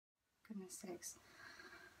Mistakes.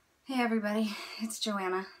 Hey everybody, it's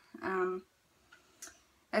Joanna.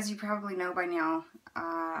 As you probably know by now,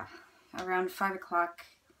 around 5 o'clock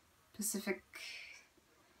Pacific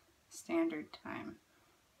Standard Time,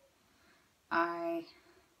 I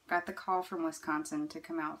got the call from Wisconsin to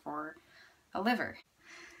come out for a liver.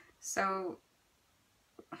 So,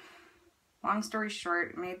 long story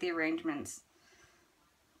short, made the arrangements,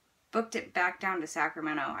 booked it back down to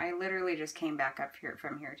Sacramento. I literally just came back up here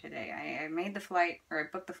from here today. I made the flight, or I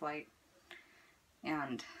booked the flight,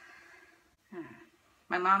 and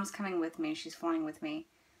my mom's coming with me. She's flying with me.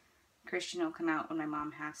 Christian will come out when my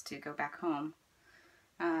mom has to go back home.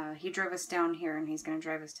 He drove us down here, and he's going to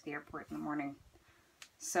drive us to the airport in the morning.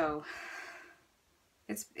 So,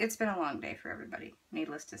 it's been a long day for everybody,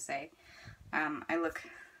 needless to say. I look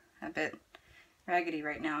a bit raggedy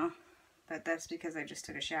right now, but that's because I just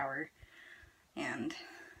took a shower and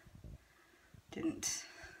didn't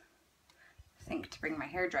think to bring my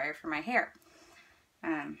hairdryer for my hair.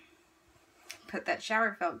 But that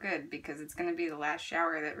shower felt good because it's going to be the last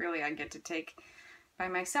shower that really I get to take by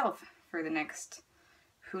myself for the next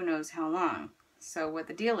who knows how long. So what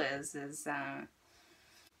the deal is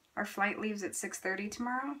our flight leaves at 6:30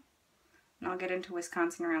 tomorrow, and I'll get into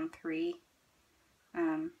Wisconsin around 3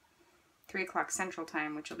 o'clock Central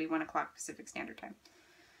Time, which will be 1 o'clock Pacific Standard Time.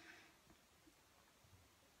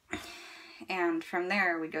 And from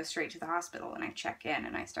there, we go straight to the hospital, and I check in,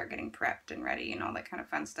 and I start getting prepped and ready, and all that kind of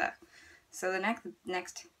fun stuff. So the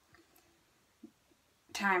next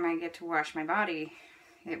time I get to wash my body,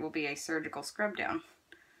 it will be a surgical scrub down,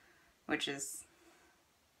 which is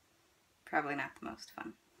probably not the most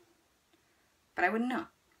fun. But I wouldn't know.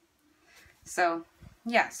 So,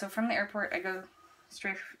 yeah, so from the airport, I go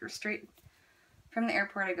straight from the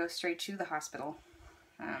airport, I go straight to the hospital.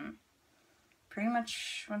 Pretty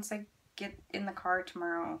much once I get in the car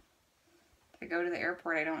tomorrow to go to the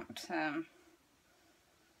airport, I don't,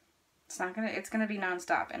 it's gonna be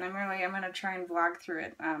nonstop, and I'm gonna try and vlog through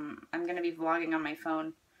it. I'm gonna be vlogging on my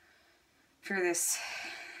phone for this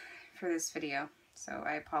video, so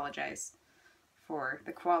I apologize for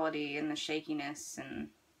the quality and the shakiness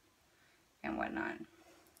and whatnot.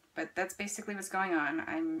 But that's basically what's going on.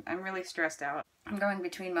 I'm really stressed out. I'm going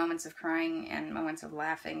between moments of crying and moments of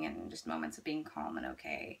laughing and just moments of being calm and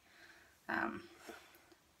okay.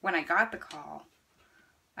 When I got the call,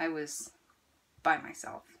 I was by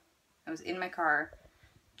myself. I was in my car,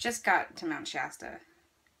 just got to Mount Shasta,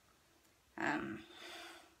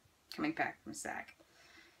 coming back from SAC.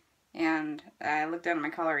 And I looked down at my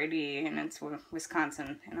caller ID, and it's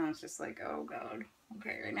Wisconsin, and I was just like, oh god,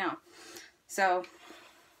 okay, right now. So,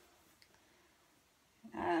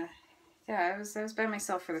 yeah, I was by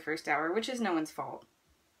myself for the first hour, which is no one's fault.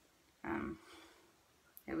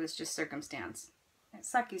 It was just circumstance. It's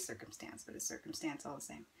sucky circumstance, but it's circumstance all the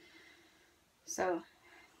same. So,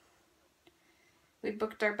 we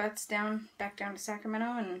booked our butts back down to Sacramento,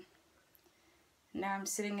 and now I'm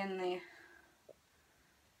sitting in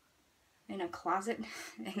a closet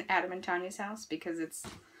in Adam and Tanya's house because it's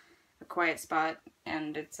a quiet spot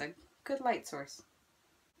and it's a good light source.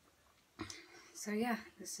 So yeah,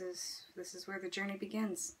 this is where the journey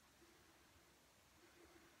begins.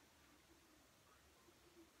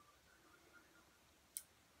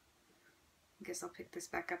 I guess I'll pick this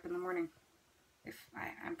back up in the morning.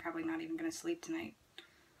 I'm probably not even going to sleep tonight,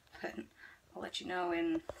 but I'll let you know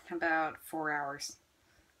in about 4 hours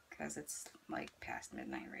because it's like past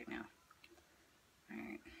midnight right now.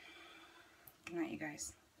 Alright, good night, you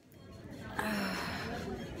guys.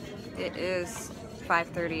 It is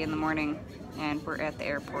 5:30 in the morning, and we're at the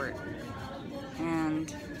airport,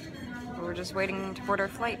 and we're just waiting to board our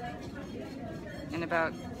flight in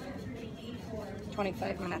about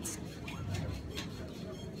 25 minutes.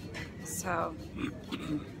 So,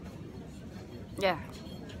 yeah,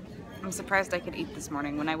 I'm surprised I could eat this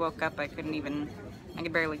morning. When I woke up, I could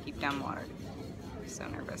barely keep down water. I was so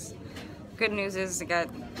nervous. Good news is I got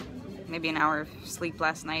maybe an hour of sleep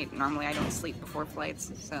last night. Normally I don't sleep before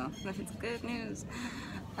flights, so that's good news.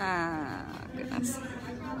 Goodness.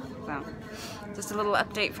 So, just a little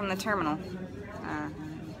update from the terminal.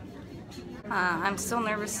 I'm still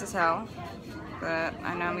nervous as hell, but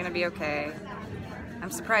I know I'm gonna be okay. I'm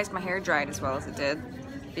surprised my hair dried as well as it did,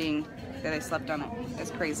 being that I slept on it as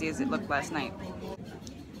crazy as it looked last night.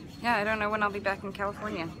 Yeah, I don't know when I'll be back in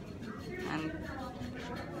California, and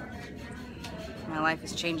my life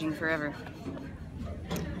is changing forever.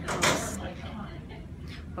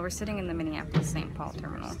 Well, we're sitting in the Minneapolis-St. Paul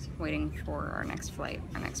terminal, waiting for our next flight.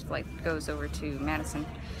 Our next flight goes over to Madison.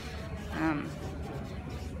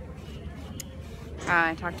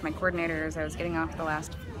 I talked to my coordinator as I was getting off the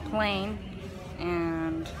last plane,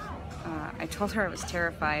 and I told her I was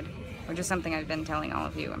terrified, which is something I've been telling all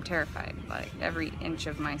of you. I'm terrified. Like, every inch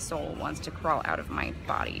of my soul wants to crawl out of my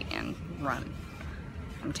body and run.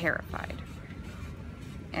 I'm terrified.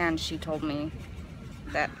 And she told me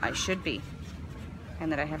that I should be,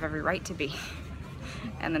 and that I have every right to be,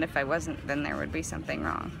 and that if I wasn't, then there would be something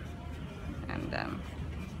wrong. And,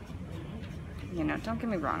 you know, don't get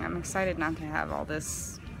me wrong, I'm excited not to have all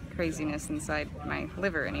this craziness inside my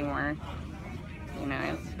liver anymore, you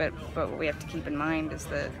know, but what we have to keep in mind is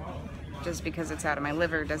that just because it's out of my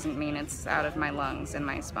liver doesn't mean it's out of my lungs and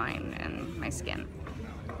my spine and my skin.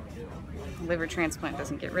 Liver transplant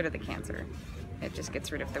doesn't get rid of the cancer. It just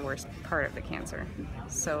gets rid of the worst part of the cancer.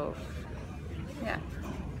 So, yeah,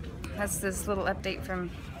 that's this little update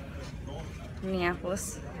from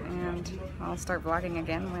Minneapolis, and I'll start vlogging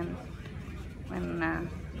again when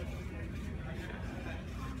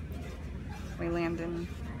we land in,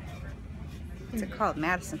 what's it called?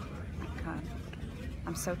 Madison. Oh my God,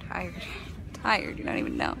 I'm so tired. Tired, you don't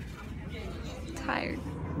even know. Tired.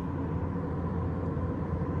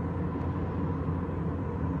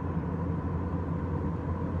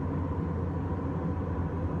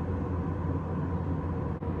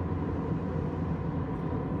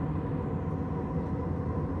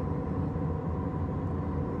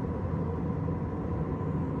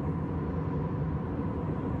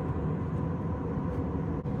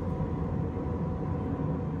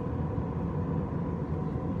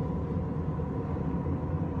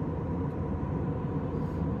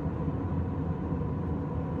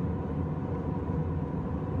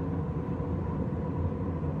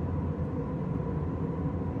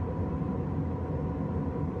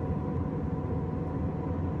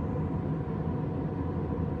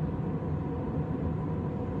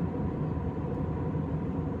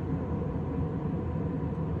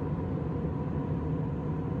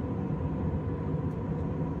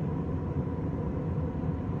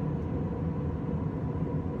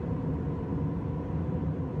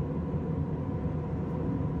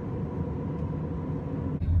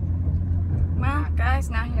 Guys,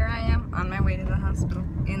 now here I am on my way to the hospital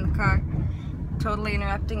in the car, totally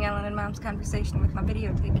interrupting Ellen and Mom's conversation with my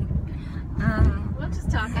video taking. We'll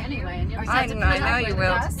just talk anyway, and you'll I know you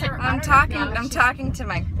will. I'm talking to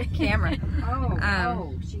my camera.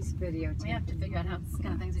 Oh, she's videotaping. We have to figure out how this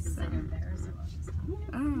kind of things we can say to embarrass her.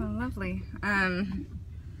 Oh, lovely.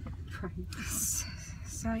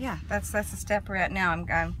 So yeah, that's the step we're at now. I'm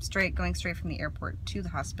going straight from the airport to the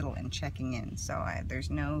hospital and checking in. So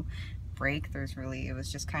there's no break. It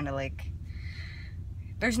was just kind of like,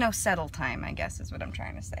 there's no settle time, I guess is what I'm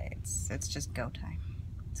trying to say. It's just go time.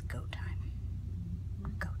 It's go time.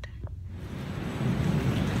 Go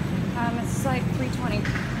time. It's like 3:20.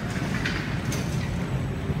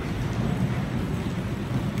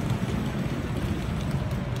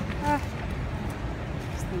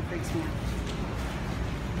 This thing freaks me out.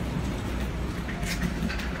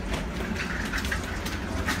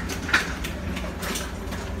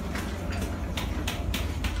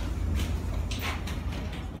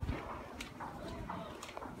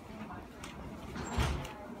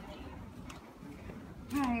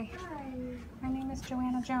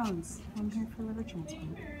 Jones. I'm here for liver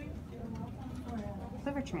transplant.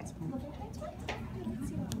 Liver transplant.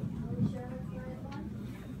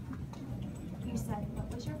 You said,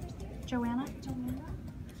 what was your first name? Joanna.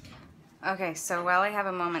 Okay, so while I have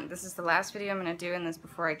a moment, this is the last video I'm going to do in this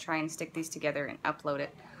before I try and stick these together and upload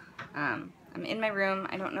it. I'm in my room.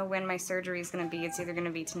 I don't know when my surgery is going to be. It's either going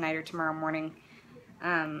to be tonight or tomorrow morning.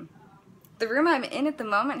 The room I'm in at the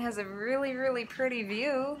moment has a really, really pretty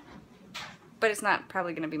view. But it's not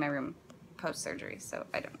probably going to be my room post-surgery, so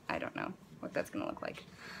I don't know what that's going to look like.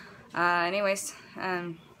 Anyways,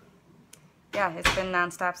 yeah, it's been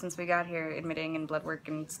non-stop since we got here, admitting and blood work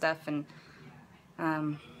and stuff, and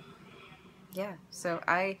yeah, so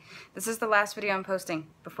this is the last video I'm posting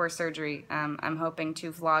before surgery. I'm hoping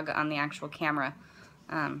to vlog on the actual camera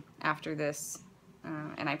after this,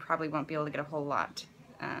 and I probably won't be able to get a whole lot.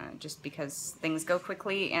 Just because things go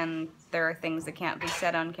quickly and there are things that can't be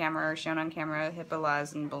said on camera or shown on camera, HIPAA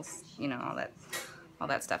laws and you know, all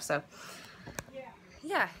that stuff. So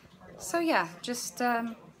yeah, just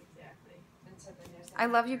I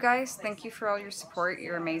love you guys. Thank you for all your support.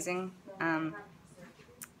 You're amazing. I'm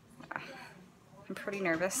pretty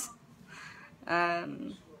nervous.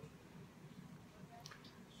 Thank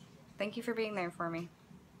you for being there for me.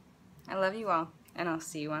 I love you all, and I'll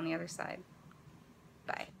see you on the other side.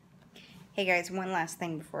 Bye. Hey guys, one last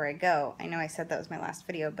thing before I go. I know I said that was my last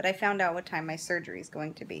video, but I found out what time my surgery is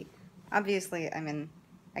going to be. Obviously, I'm in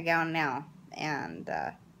a gown now, and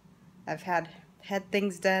I've had had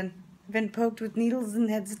things done. I've been poked with needles and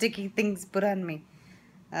had sticky things put on me.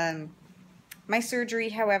 My surgery,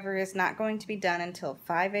 however, is not going to be done until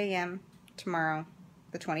 5 a.m. tomorrow,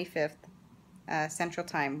 the 25th, Central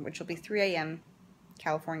Time, which will be 3 a.m.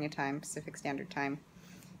 California time, Pacific Standard Time.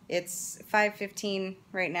 It's 5:15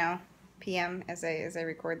 right now, p.m. as I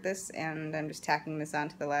record this, and I'm just tacking this on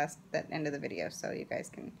to that end of the video so you guys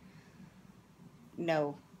can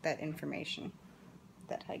know that information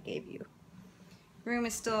that I gave you. Room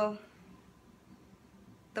is still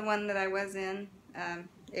the one that I was in.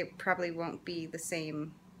 It probably won't be the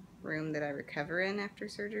same room that I recover in after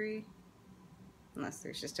surgery, unless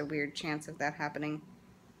there's just a weird chance of that happening.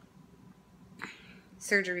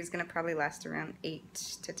 Surgery is going to probably last around 8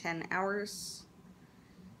 to 10 hours.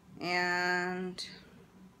 And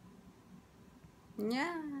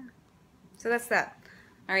yeah, so that's that.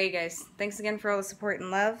 Alright, you guys, thanks again for all the support and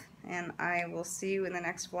love, and I will see you in the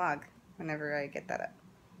next vlog whenever I get that up.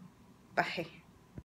 Bye.